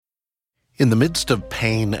In the midst of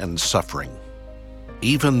pain and suffering,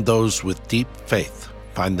 even those with deep faith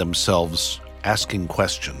find themselves asking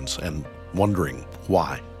questions and wondering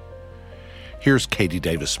why. Here's Katie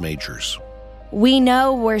Davis Majors. We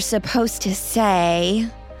know we're supposed to say,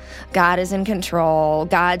 God is in control,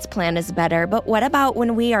 God's plan is better, but what about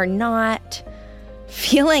when we are not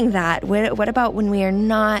feeling that? What about when we are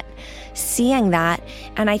not seeing that?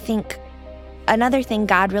 And I think another thing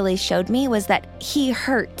God really showed me was that He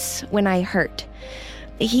hurts when I hurt.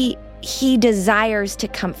 He desires to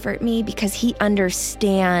comfort me because He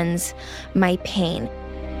understands my pain.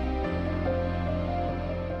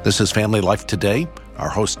 This is Family Life Today. Our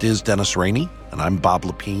host is Dennis Rainey, and I'm Bob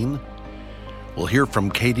Lepine. We'll hear from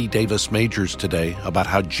Katie Davis Majors today about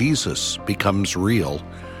how Jesus becomes real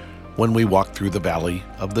when we walk through the valley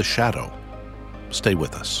of the shadow. Stay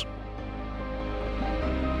with us.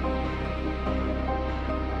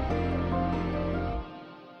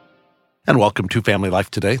 And welcome to Family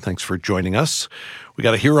Life Today. Thanks for joining us. We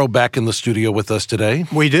got a hero back in the studio with us today.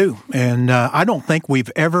 We do. And I don't think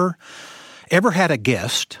we've ever had a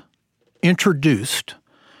guest introduced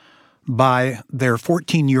by their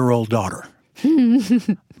 14-year-old daughter.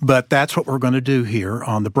 But that's what we're going to do here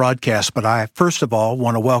on the broadcast. But I, first of all,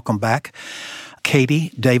 want to welcome back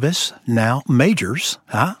Katie Davis, now Majors.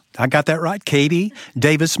 Huh? I got that right? Katie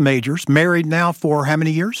Davis Majors, married now for how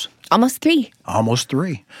many years? Almost 3. Almost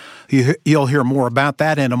 3. You'll hear more about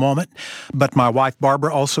that in a moment. But my wife,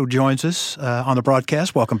 Barbara, also joins us on the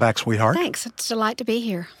broadcast. Welcome back, sweetheart. Thanks. It's a delight to be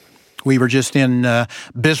here. We were just in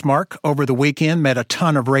Bismarck over the weekend, met a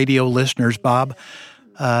ton of radio listeners, Bob.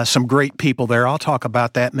 Some great people there. I'll talk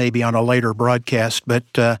about that maybe on a later broadcast.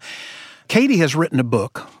 But Katie has written a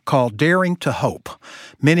book called Daring to Hope.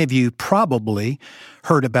 Many of you probably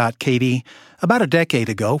heard about Katie about a decade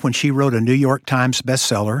ago when she wrote a New York Times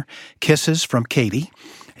bestseller, Kisses from Katie.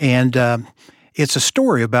 And it's a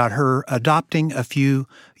story about her adopting a few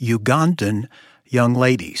Ugandan young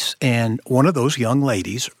ladies. And one of those young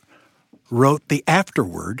ladies wrote the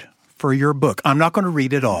afterword for your book. I'm not going to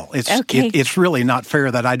read it all. It's really not fair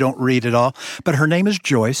that I don't read it all. But her name is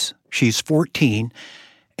Joyce. She's 14.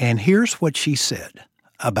 And here's what she said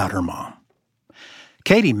about her mom.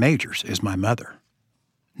 Katie Majors is my mother.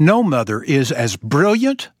 No mother is as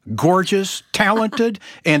brilliant, gorgeous, talented,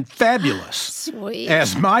 and fabulous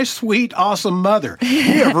as my sweet, awesome mother.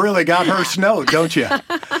 You have really got her snowed, don't you?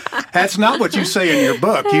 That's not what you say in your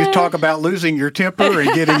book. You talk about losing your temper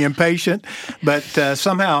and getting impatient, but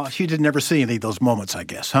somehow she didn't ever see any of those moments, I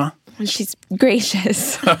guess, huh? She's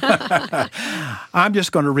gracious. I'm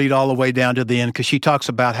just going to read all the way down to the end because she talks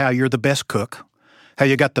about how you're the best cook, how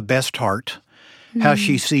you got the best heart, how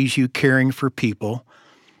she sees you caring for people.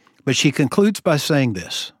 But she concludes by saying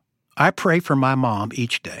this: I pray for my mom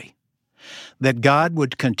each day, that God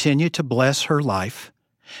would continue to bless her life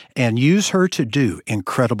and use her to do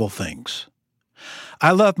incredible things.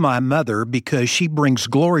 I love my mother because she brings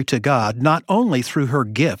glory to God not only through her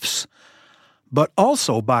gifts, but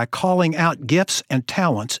also by calling out gifts and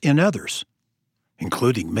talents in others,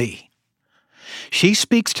 including me. She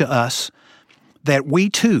speaks to us that we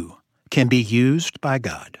too can be used by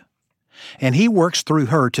God, and He works through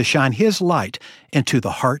her to shine His light into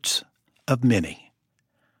the hearts of many.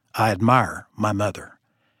 I admire my mother,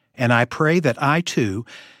 and I pray that I too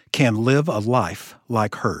can live a life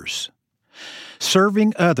like hers,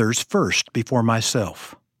 serving others first before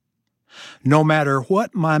myself. No matter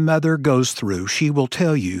what my mother goes through, she will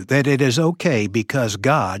tell you that it is okay because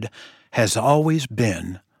God has always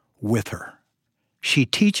been with her. She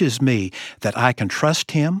teaches me that I can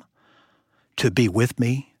trust Him to be with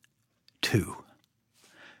me too.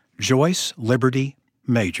 Joyce Liberty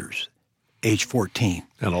Majors, age 14.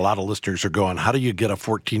 And a lot of listeners are going, how do you get a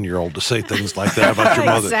 14-year-old to say things like that about your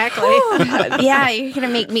mother? Exactly. Yeah, you're going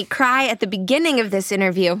to make me cry at the beginning of this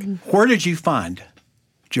interview. Where did you find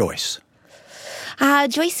Joyce?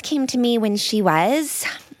 Joyce came to me when she was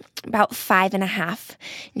about 5.5,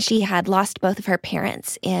 and she had lost both of her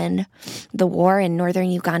parents in the war in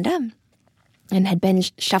northern Uganda and had been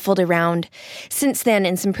shuffled around since then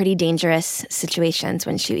in some pretty dangerous situations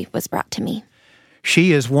when she was brought to me.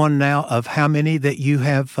 She is one now of how many that you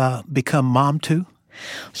have become mom to?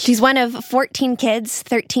 She's one of 14 kids,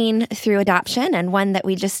 13 through adoption, and one that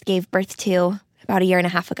we just gave birth to about 1.5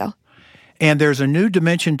 years ago. And there's a new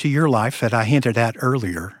dimension to your life that I hinted at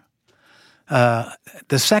earlier. The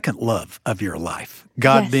second love of your life,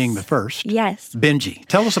 God Yes. being the first. Yes. Benji.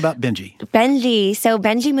 Tell us about Benji. Benji. So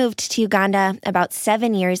Benji moved to Uganda about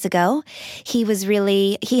 7 years ago. He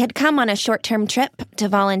had come on a short-term trip to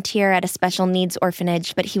volunteer at a special needs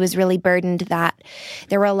orphanage, but he was really burdened that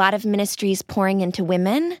there were a lot of ministries pouring into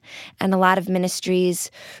women and a lot of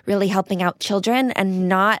ministries really helping out children and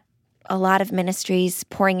not a lot of ministries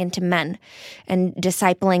pouring into men and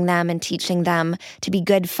discipling them and teaching them to be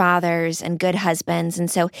good fathers and good husbands.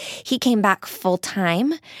 And so he came back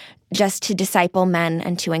full-time just to disciple men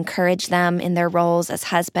and to encourage them in their roles as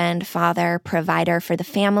husband, father, provider for the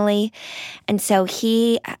family. And so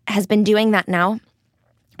he has been doing that now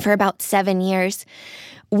for about 7 years.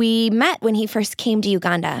 We met when he first came to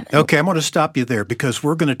Uganda. Okay, I'm going to stop you there because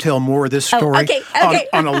we're going to tell more of this story okay.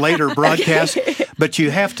 on a later broadcast. But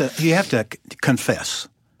you have to confess.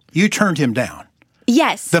 You turned him down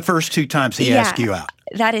Yes. the first 2 times he asked you out.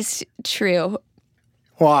 That is true.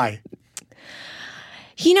 Why?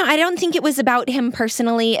 I don't think it was about him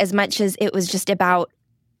personally as much as it was just about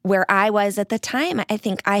where I was at the time. I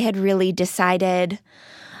think I had really decided,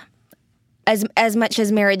 as much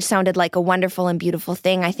as marriage sounded like a wonderful and beautiful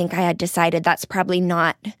thing, I think I had decided that's probably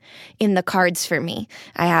not in the cards for me.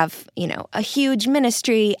 I have, a huge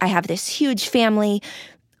ministry. I have this huge family.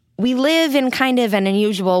 We live in kind of an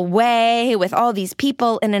unusual way with all these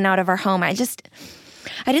people in and out of our home. I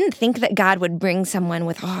didn't think that God would bring someone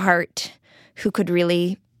with a heart who could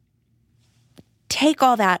really take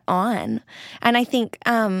all that on. And I think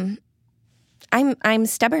I'm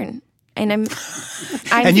stubborn. And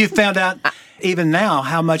And you found out even now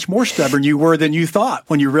how much more stubborn you were than you thought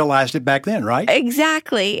when you realized it back then, right?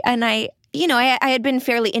 Exactly. And I had been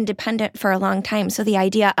fairly independent for a long time. So the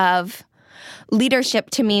idea of leadership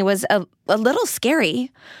to me was a little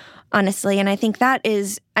scary, honestly. And I think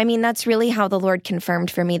that's really how the Lord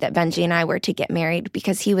confirmed for me that Benji and I were to get married,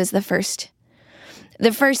 because he was the first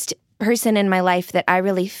person in my life that I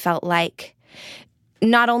really felt like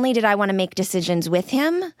not only did I want to make decisions with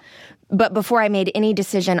him, but before I made any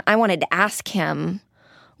decision, I wanted to ask him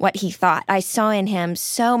what he thought. I saw in him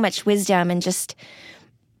so much wisdom and just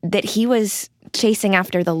that he was chasing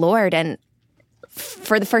after the Lord. And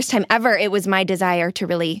for the first time ever, it was my desire to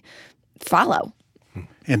really follow.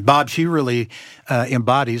 And Bob, she really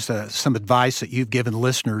embodies some advice that you've given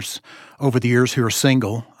listeners over the years who are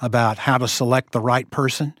single about how to select the right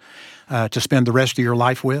person to spend the rest of your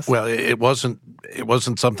life with. Well, it wasn't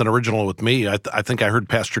something original with me. I think I heard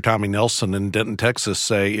Pastor Tommy Nelson in Denton, Texas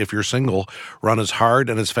say, if you're single, run as hard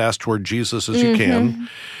and as fast toward Jesus as you can.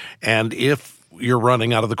 And if you're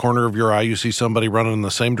running out of the corner of your eye, you see somebody running in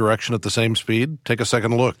the same direction at the same speed, take a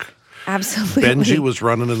second look. Absolutely. Benji was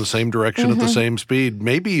running in the same direction at the same speed,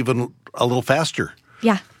 maybe even a little faster.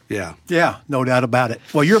 Yeah. Yeah. Yeah, no doubt about it.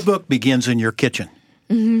 Well, your book begins in your kitchen.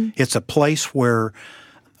 It's a place where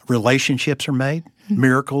relationships are made,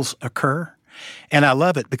 miracles occur. And I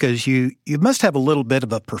love it because you must have a little bit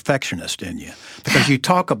of a perfectionist in you, because you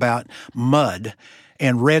talk about mud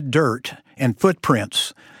and red dirt and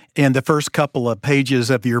footprints in the first couple of pages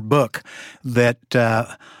of your book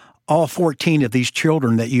that all 14 of these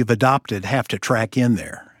children that you've adopted have to track in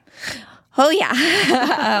there. Oh, yeah.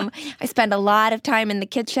 I spend a lot of time in the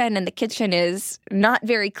kitchen, and the kitchen is not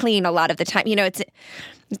very clean a lot of the time.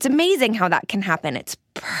 It's amazing how that can happen. It's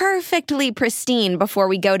perfectly pristine before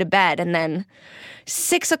we go to bed, and then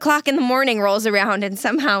 6 o'clock in the morning rolls around and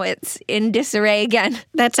somehow it's in disarray again.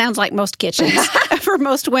 That sounds like most kitchens for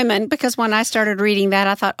most women, because when I started reading that,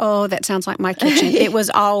 I thought, oh, that sounds like my kitchen. It was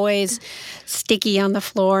always sticky on the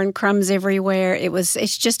floor and crumbs everywhere.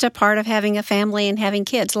 It's just a part of having a family and having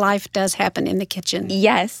kids. Life does happen in the kitchen.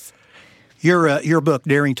 Yes. Your book,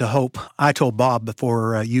 Daring to Hope, I told Bob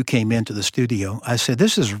before you came into the studio, I said,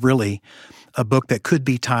 this is really a book that could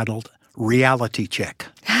be titled Reality Check.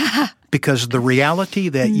 Because the reality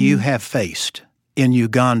that you have faced in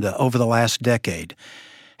Uganda over the last decade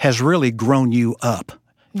has really grown you up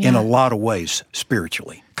in a lot of ways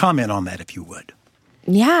spiritually. Comment on that if you would.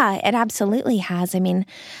 Yeah, it absolutely has. I mean,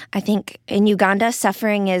 I think in Uganda,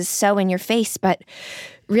 suffering is so in your face, but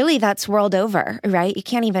really that's world over, right? You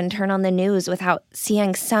can't even turn on the news without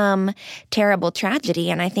seeing some terrible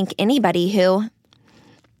tragedy. And I think anybody who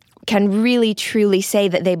can really truly say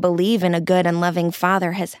that they believe in a good and loving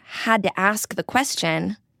Father has had to ask the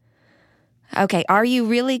question, okay, are you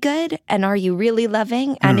really good and are you really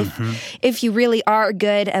loving? And if you really are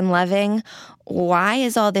good and loving, why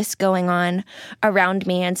is all this going on around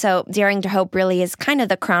me? And so Daring to Hope really is kind of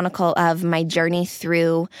the chronicle of my journey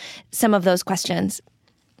through some of those questions.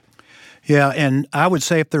 Yeah, and I would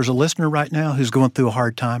say if there's a listener right now who's going through a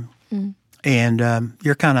hard time and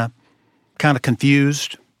you're kind of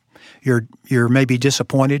confused, you're maybe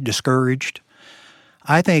disappointed, discouraged,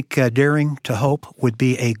 I think Daring to Hope would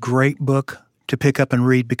be a great book to pick up and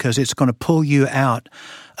read because it's going to pull you out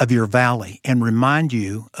of your valley and remind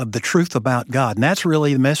you of the truth about God. And that's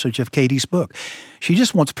really the message of Katie's book. She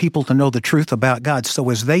just wants people to know the truth about God, so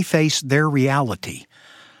as they face their reality,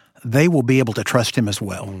 they will be able to trust Him as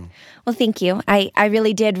well. Well, thank you. I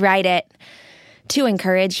really did write it to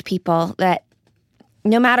encourage people that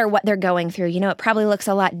no matter what they're going through, it probably looks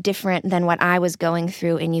a lot different than what I was going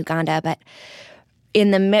through in Uganda, but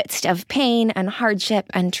in the midst of pain and hardship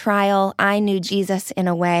and trial, I knew Jesus in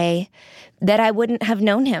a way that I wouldn't have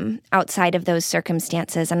known Him outside of those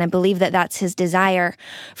circumstances. And I believe that that's His desire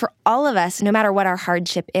for all of us, no matter what our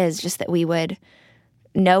hardship is, just that we would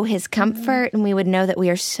know His comfort and we would know that we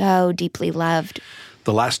are so deeply loved.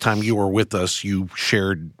 The last time you were with us, you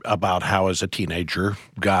shared about how as a teenager,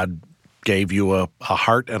 God gave you a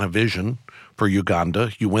heart and a vision for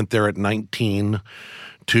Uganda. You went there at 19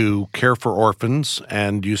 to care for orphans,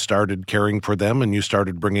 and you started caring for them, and you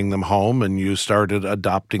started bringing them home, and you started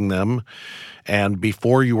adopting them. And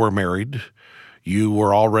before you were married, you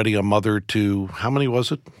were already a mother to, how many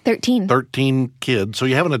was it? 13. 13 kids. So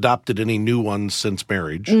you haven't adopted any new ones since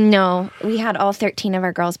marriage. No, we had all 13 of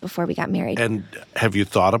our girls before we got married. And have you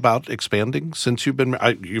thought about expanding since you've been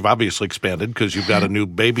married? You've obviously expanded because you've got a new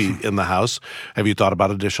baby in the house. Have you thought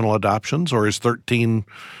about additional adoptions, or is 13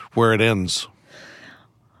 where it ends?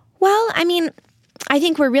 Well, I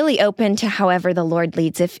think we're really open to however the Lord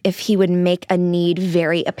leads. If He would make a need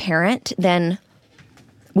very apparent, then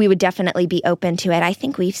we would definitely be open to it. I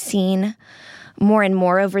think we've seen more and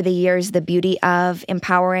more over the years the beauty of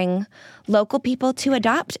empowering local people to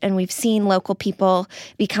adopt, and we've seen local people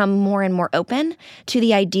become more and more open to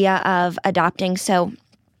the idea of adopting. So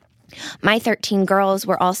my 13 girls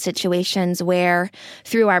were all situations where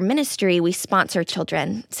through our ministry, we sponsor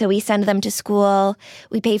children. So we send them to school,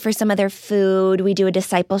 we pay for some of their food, we do a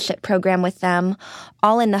discipleship program with them,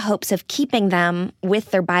 all in the hopes of keeping them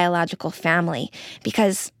with their biological family.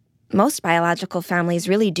 Because most biological families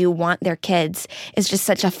really do want their kids. It's just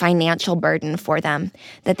such a financial burden for them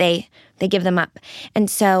that they give them up. And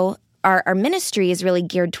so our ministry is really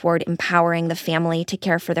geared toward empowering the family to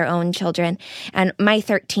care for their own children. And my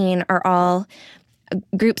 13 are all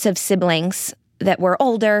groups of siblings that were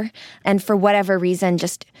older and for whatever reason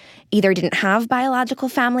just either didn't have biological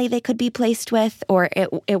family they could be placed with, or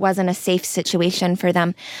it wasn't a safe situation for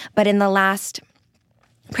them. But in the last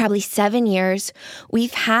probably 7 years,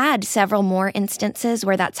 we've had several more instances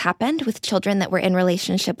where that's happened with children that we're in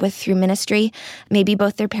relationship with through ministry. Maybe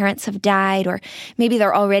both their parents have died, or maybe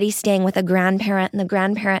they're already staying with a grandparent and the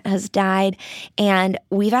grandparent has died. And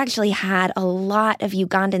we've actually had a lot of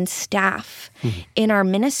Ugandan staff in our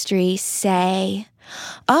ministry say,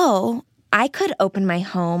 oh, I could open my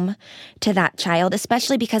home to that child,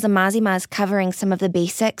 especially because Amazima is covering some of the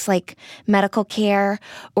basics like medical care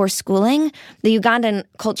or schooling. The Ugandan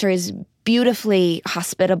culture is beautifully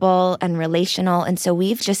hospitable and relational, and so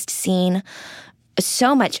we've just seen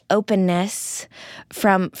so much openness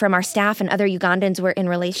from our staff and other Ugandans we're in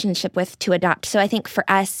relationship with to adopt. So I think for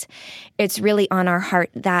us, it's really on our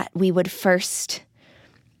heart that we would first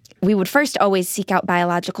always seek out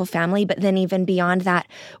biological family, but then even beyond that,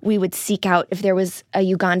 we would seek out if there was a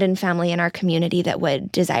Ugandan family in our community that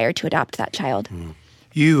would desire to adopt that child.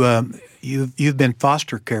 You've been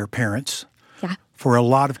foster care parents for a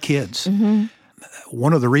lot of kids. Mm-hmm.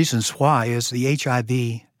 One of the reasons why is the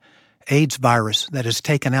HIV/AIDS virus that has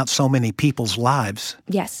taken out so many people's lives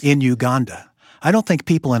in Uganda. I don't think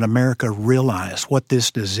people in America realize what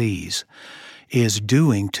this disease is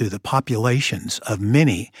doing to the populations of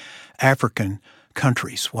many African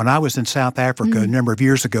countries. When I was in South Africa a number of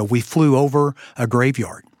years ago, we flew over a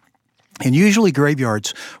graveyard. And usually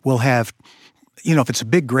graveyards will have, if it's a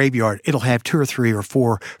big graveyard, it'll have 2 or 3 or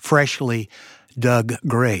 4 freshly dug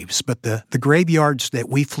graves. But the graveyards that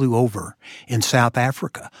we flew over in South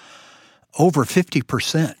Africa, over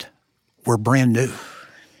 50% were brand new.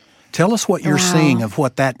 Tell us what you're seeing of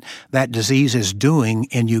what that disease is doing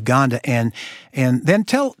in Uganda, and then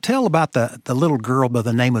tell about the little girl by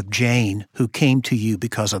the name of Jane who came to you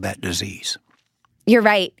because of that disease. You're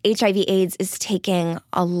right. HIV/AIDS is taking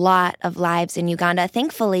a lot of lives in Uganda.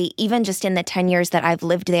 Thankfully, even just in the 10 years that I've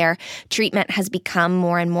lived there, treatment has become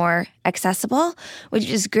more and more accessible, which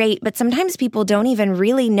is great. But sometimes people don't even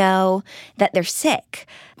really know that they're sick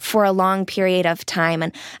for a long period of time.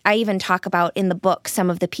 And I even talk about in the book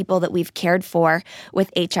some of the people that we've cared for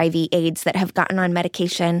with HIV/AIDS that have gotten on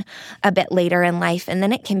medication a bit later in life. And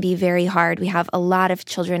then it can be very hard. We have a lot of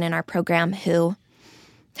children in our program who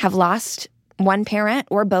have lost one parent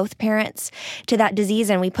or both parents to that disease.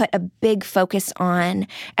 And we put a big focus on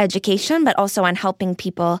education, but also on helping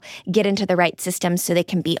people get into the right systems so they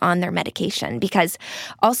can be on their medication. Because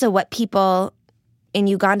also what people in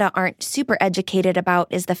Uganda aren't super educated about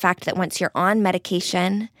is the fact that once you're on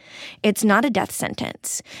medication, it's not a death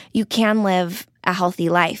sentence. You can live a healthy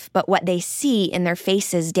life, but what they see in their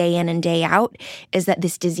faces day in and day out is that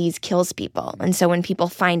this disease kills people. And so when people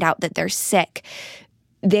find out that they're sick,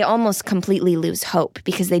 they almost completely lose hope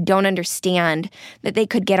because they don't understand that they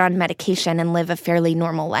could get on medication and live a fairly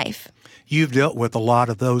normal life. You've dealt with a lot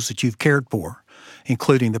of those that you've cared for,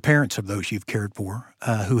 including the parents of those you've cared for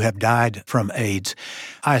who have died from AIDS.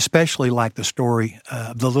 I especially like the story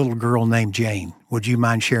of the little girl named Jane. Would you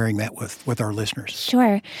mind sharing that with our listeners?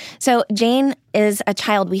 Sure. So Jane is a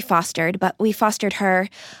child we fostered, but we fostered her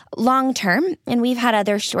long-term, and we've had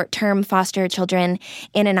other short-term foster children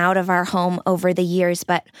in and out of our home over the years,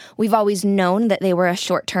 but we've always known that they were a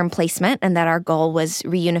short-term placement and that our goal was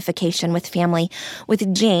reunification with family.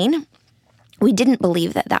 With Jane, we didn't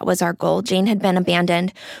believe that that was our goal. Jane had been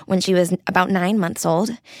abandoned when she was about 9 months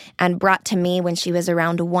old and brought to me when she was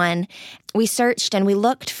around 1. We searched and we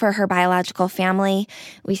looked for her biological family.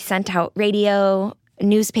 We sent out radio,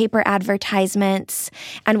 newspaper advertisements,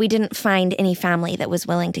 and we didn't find any family that was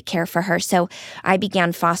willing to care for her. So I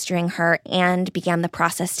began fostering her and began the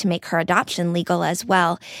process to make her adoption legal as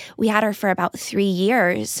well. We had her for about 3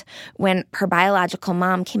 years when her biological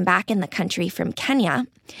mom came back in the country from Kenya,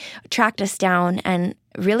 tracked us down, and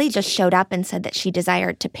really just showed up and said that she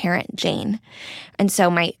desired to parent Jane. And so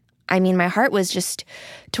my heart was just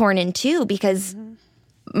torn in two because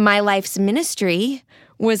my life's ministry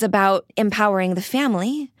was about empowering the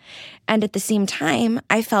family. And at the same time,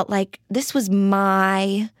 I felt like this was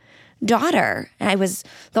my daughter. I was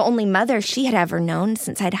the only mother she had ever known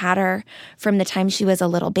since I'd had her from the time she was a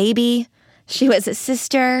little baby. She was a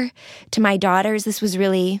sister to my daughters. This was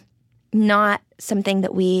really not something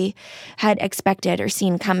that we had expected or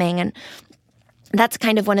seen coming. And that's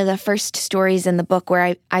kind of one of the first stories in the book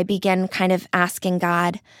where I began kind of asking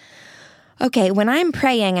God, okay, when I'm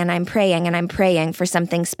praying and I'm praying and I'm praying for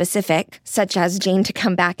something specific, such as Jane to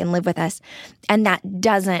come back and live with us, and that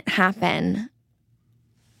doesn't happen,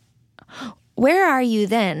 where are you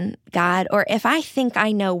then, God? Or if I think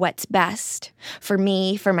I know what's best for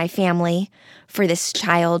me, for my family, for this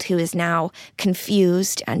child who is now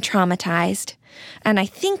confused and traumatized, and I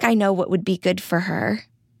think I know what would be good for her,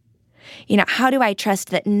 how do I trust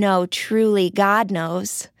that no, truly God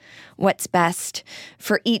knows what's best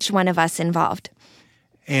for each one of us involved?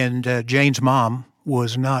 And Jane's mom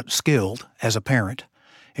was not skilled as a parent,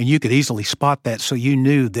 and you could easily spot that, so you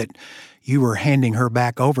knew that you were handing her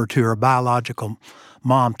back over to her biological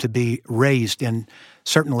mom to be raised in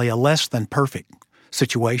certainly a less than perfect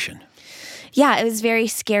situation. Yeah, it was very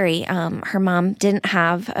scary. Her mom didn't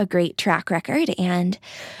have a great track record, and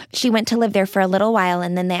she went to live there for a little while,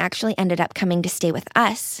 and then they actually ended up coming to stay with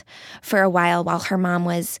us for a while her mom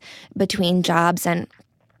was between jobs. And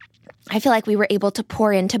I feel like we were able to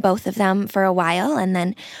pour into both of them for a while, and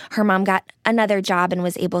then her mom got another job and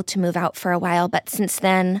was able to move out for a while. But since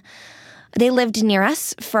then, they lived near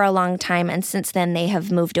us for a long time, and since then they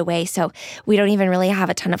have moved away, so we don't even really have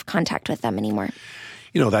a ton of contact with them anymore.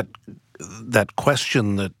 That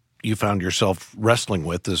question that you found yourself wrestling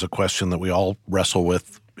with is a question that we all wrestle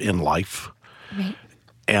with in life. Right.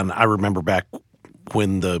 And I remember back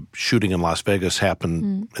when the shooting in Las Vegas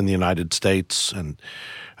happened in the United States, and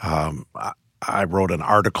I wrote an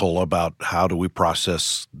article about how do we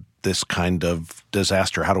process this kind of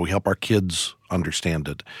disaster? How do we help our kids understand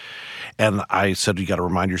it? And I said, you got to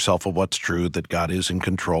remind yourself of what's true, that God is in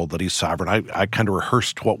control, that he's sovereign. I kind of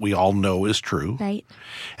rehearsed what we all know is true. Right.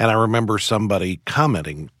 And I remember somebody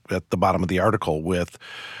commenting at the bottom of the article with,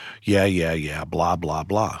 yeah, blah, blah,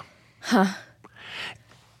 blah. Huh.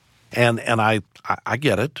 And I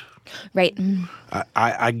get it. Right.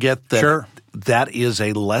 I get that. Sure. That is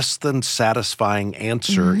a less than satisfying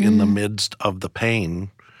answer in the midst of the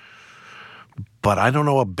pain. But I don't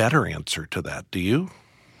know a better answer to that. Do you?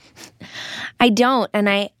 I don't. And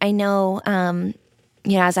I know,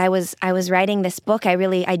 as I was writing this book, I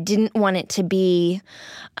didn't want it to be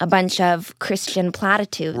a bunch of Christian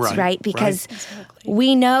platitudes, right? Because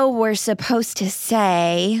we know we're supposed to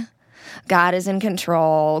say God is in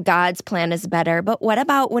control, God's plan is better. But what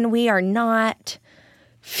about when we are not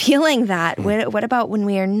feeling that? What about when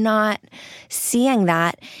we are not seeing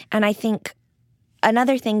that? And I think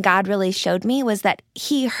another thing God really showed me was that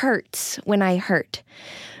he hurts when I hurt.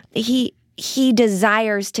 He he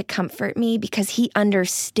desires to comfort me because he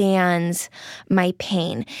understands my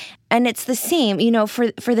pain. And it's the same,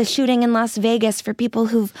 for the shooting in Las Vegas, for people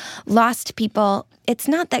who've lost people. It's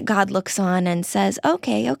not that God looks on and says,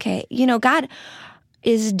 okay. God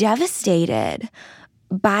is devastated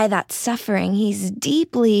by that suffering. He's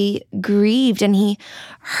deeply grieved and he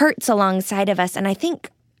hurts alongside of us. And I think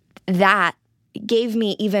that gave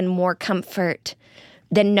me even more comfort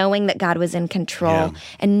than knowing that God was in control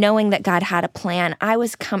and knowing that God had a plan. I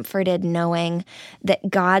was comforted knowing that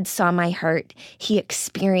God saw my hurt. He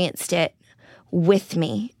experienced it with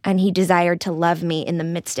me, and he desired to love me in the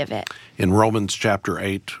midst of it. In Romans chapter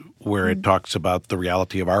 8, where it talks about the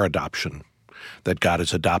reality of our adoption, that God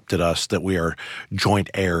has adopted us, that we are joint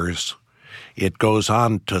heirs, it goes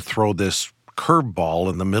on to throw this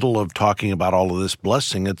curveball in the middle of talking about all of this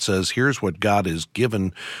blessing. It says, here's what God has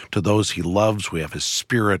given to those he loves. We have his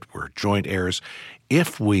Spirit. We're joint heirs.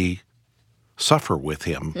 If we suffer with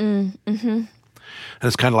him. Mm-hmm. And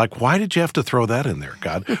it's kind of like, why did you have to throw that in there,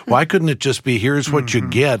 God? Why couldn't it just be, here's what you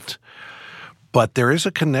get? But there is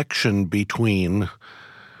a connection between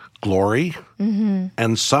glory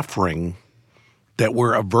and suffering that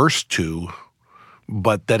we're averse to,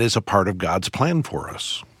 but that is a part of God's plan for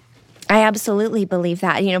us. I absolutely believe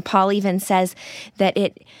that. Paul even says that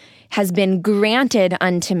it has been granted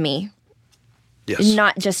unto me,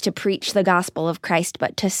 not just to preach the gospel of Christ,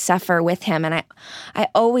 but to suffer with him. And I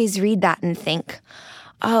always read that and think,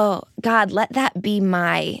 oh, God, let that be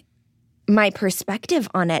my perspective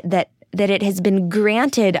on it, that it has been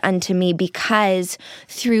granted unto me because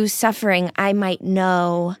through suffering I might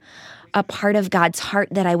know a part of God's heart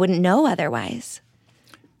that I wouldn't know otherwise.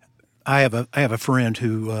 I have a friend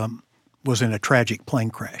who was in a tragic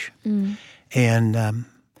plane crash. And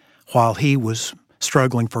while he was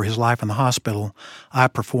struggling for his life in the hospital, I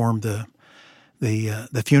performed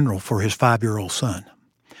the funeral for his 5-year-old son.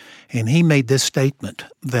 And he made this statement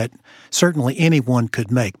that certainly anyone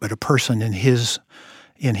could make, but a person in his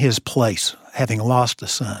place, having lost a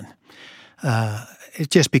son,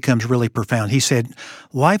 it just becomes really profound. He said,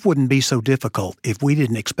 life wouldn't be so difficult if we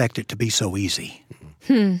didn't expect it to be so easy.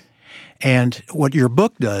 And what your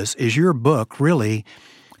book does is your book really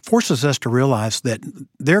forces us to realize that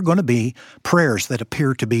there are going to be prayers that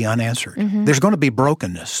appear to be unanswered. There's going to be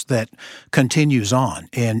brokenness that continues on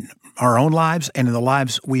in our own lives and in the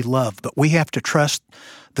lives we love. But we have to trust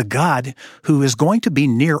the God who is going to be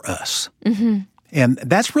near us. And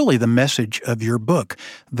that's really the message of your book,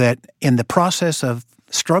 that in the process of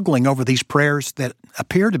struggling over these prayers that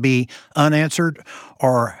appear to be unanswered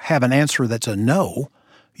or have an answer that's a no,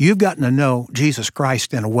 you've gotten to know Jesus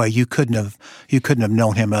Christ in a way you couldn't have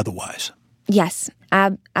known him otherwise. Yes,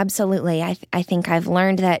 absolutely. I think I've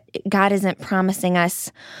learned that God isn't promising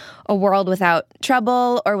us a world without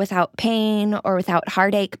trouble or without pain or without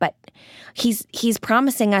heartache, but he's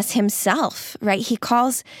promising us himself, right? He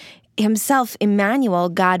calls himself Emmanuel,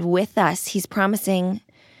 God with us. He's promising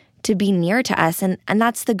to be near to us, and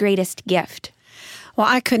that's the greatest gift. Well,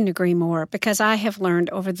 I couldn't agree more, because I have learned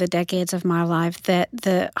over the decades of my life that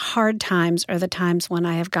the hard times are the times when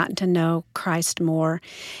I have gotten to know Christ more.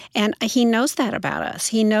 And he knows that about us.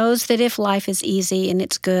 He knows that if life is easy and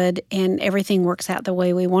it's good and everything works out the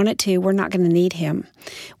way we want it to, we're not going to need him.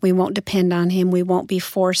 We won't depend on him. We won't be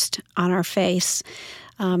forced on our face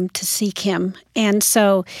to seek him. And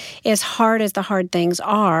so as hard as the hard things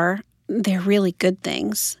are, they're really good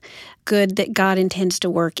things, good that God intends to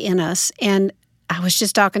work in us. And I was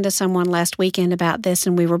just talking to someone last weekend about this,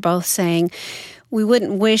 and we were both saying we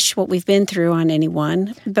wouldn't wish what we've been through on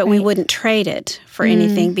anyone, but we wouldn't trade it for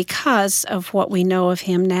anything because of what we know of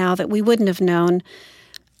him now that we wouldn't have known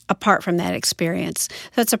apart from that experience.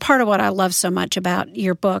 That's a part of what I love so much about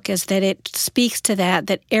your book, is that it speaks to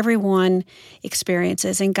that everyone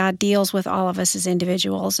experiences, and God deals with all of us as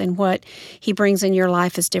individuals, and what he brings in your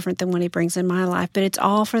life is different than what he brings in my life, but it's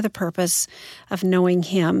all for the purpose of knowing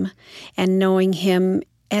him and knowing him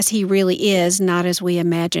as he really is, not as we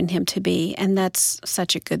imagine him to be, and that's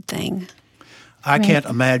such a good thing. I can't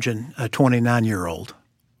imagine a 29-year-old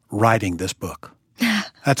writing this book.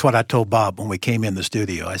 That's what I told Bob when we came in the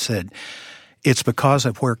studio. I said, it's because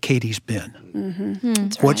of where Katie's been,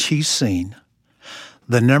 what she's seen,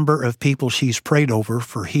 the number of people she's prayed over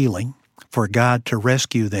for healing, for God to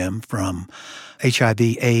rescue them from HIV,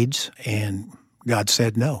 AIDS, and God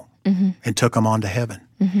said no and took them on to heaven.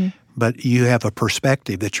 But you have a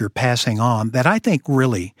perspective that you're passing on that I think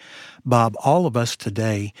really, Bob, all of us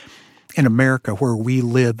today in America, where we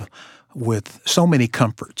live with so many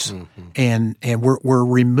comforts, and we're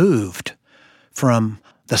removed from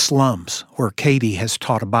the slums where Katie has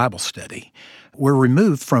taught a Bible study. We're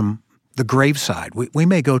removed from the graveside. We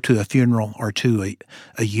may go to a funeral or two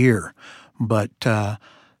a year, but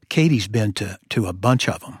Katie's been to a bunch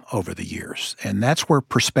of them over the years, and that's where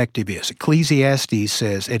perspective is. Ecclesiastes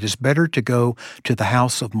says it is better to go to the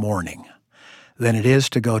house of mourning than it is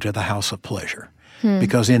to go to the house of pleasure,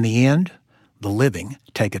 because in the end, the living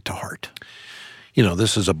take it to heart. You know,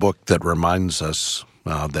 this is a book that reminds us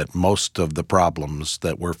that most of the problems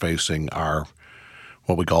that we're facing are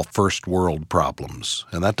what we call first world problems.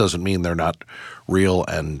 And that doesn't mean they're not real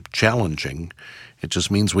and challenging. It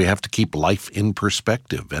just means we have to keep life in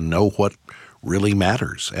perspective and know what really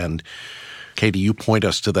matters. And Katie, you point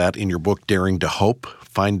us to that in your book, Daring to Hope,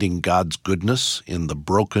 Finding God's Goodness in the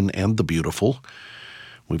Broken and the Beautiful.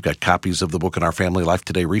 We've got copies of the book in our Family Life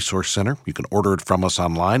Today Resource Center. You can order it from us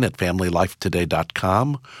online at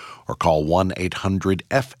FamilyLifeToday.com or call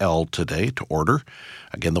 1-800-FL-TODAY to order.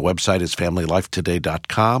 Again, the website is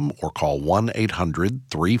FamilyLifeToday.com or call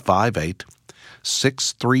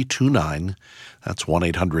 1-800-358-6329. That's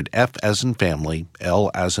 1-800-F as in family,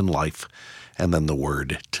 L as in life, and then the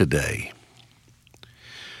word today.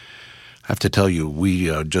 I have to tell you, we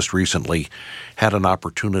just recently had an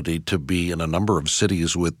opportunity to be in a number of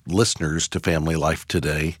cities with listeners to Family Life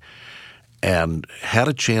Today and had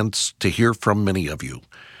a chance to hear from many of you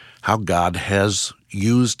how God has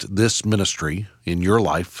used this ministry in your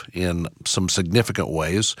life in some significant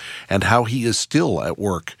ways and how He is still at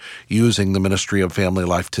work using the ministry of Family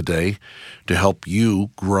Life Today to help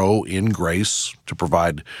you grow in grace, to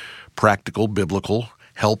provide practical biblical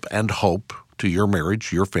help and hope to your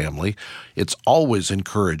marriage, your family. It's always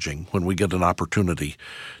encouraging when we get an opportunity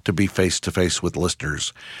to be face-to-face with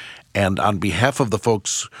listeners. And on behalf of the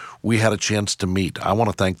folks we had a chance to meet, I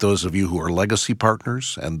want to thank those of you who are legacy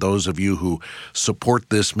partners and those of you who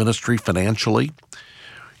support this ministry financially.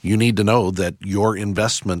 You need to know that your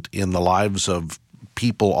investment in the lives of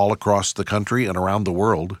people all across the country and around the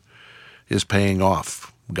world is paying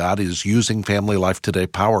off. God is using Family Life Today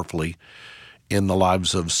powerfully in the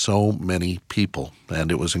lives of so many people, and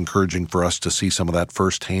it was encouraging for us to see some of that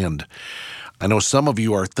firsthand. I know some of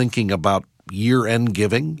you are thinking about year-end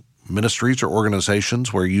giving, ministries or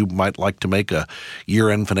organizations where you might like to make a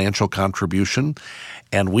year-end financial contribution,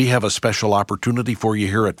 and we have a special opportunity for you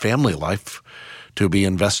here at Family Life to be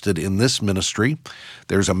invested in this ministry.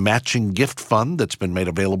 There's a matching gift fund that's been made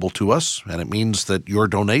available to us, and it means that your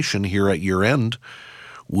donation here at year-end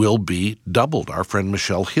will be doubled. Our friend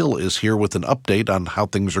Michelle Hill is here with an update on how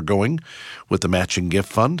things are going with the Matching Gift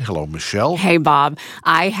Fund. Hello, Michelle. Hey, Bob.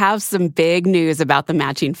 I have some big news about the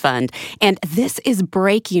Matching Fund, and this is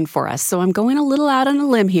breaking for us, so I'm going a little out on a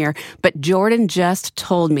limb here, but Jordan just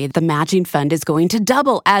told me the Matching Fund is going to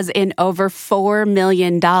double, as in over $4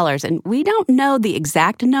 million, and we don't know the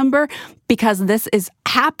exact number because this is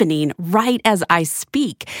happening right as I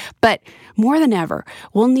speak. But more than ever,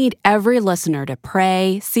 we'll need every listener to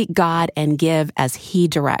pray, seek God, and give as He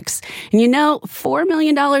directs. And you know, $4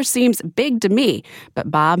 million seems big to me, but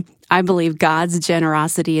Bob, I believe God's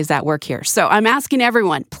generosity is at work here. So I'm asking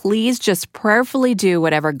everyone, please just prayerfully do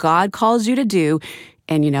whatever God calls you to do.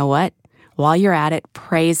 And you know what? While you're at it,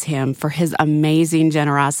 praise Him for His amazing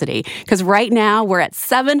generosity. Because right now, we're at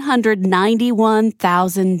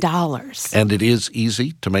 $791,000. And it is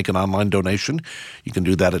easy to make an online donation. You can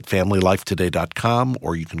do that at FamilyLifeToday.com,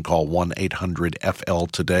 or you can call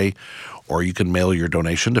 1-800-FL-TODAY, or you can mail your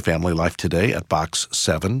donation to Family Life Today at Box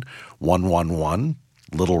 7111,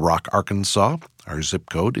 Little Rock, Arkansas. Our zip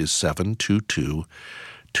code is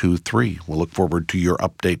 72223. We'll look forward to your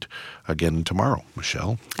update again tomorrow,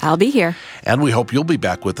 Michelle. I'll be here. And we hope you'll be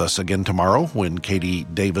back with us again tomorrow when Katie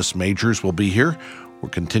Davis Majors will be here. We're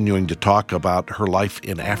continuing to talk about her life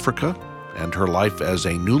in Africa and her life as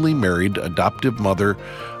a newly married adoptive mother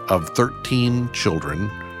of 13 children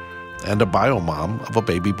and a biomom of a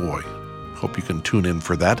baby boy. Hope you can tune in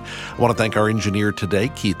for that. I want to thank our engineer today,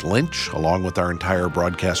 Keith Lynch, along with our entire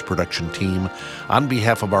broadcast production team. On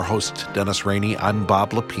behalf of our host, Dennis Rainey, I'm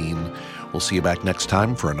Bob Lepine. We'll see you back next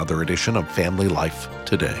time for another edition of Family Life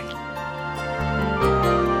Today.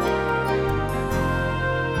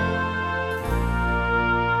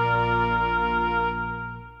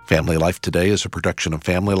 Family Life Today is a production of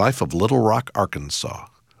Family Life of Little Rock, Arkansas,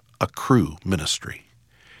 a Cru ministry.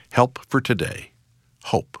 Help for today,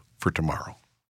 hope for tomorrow.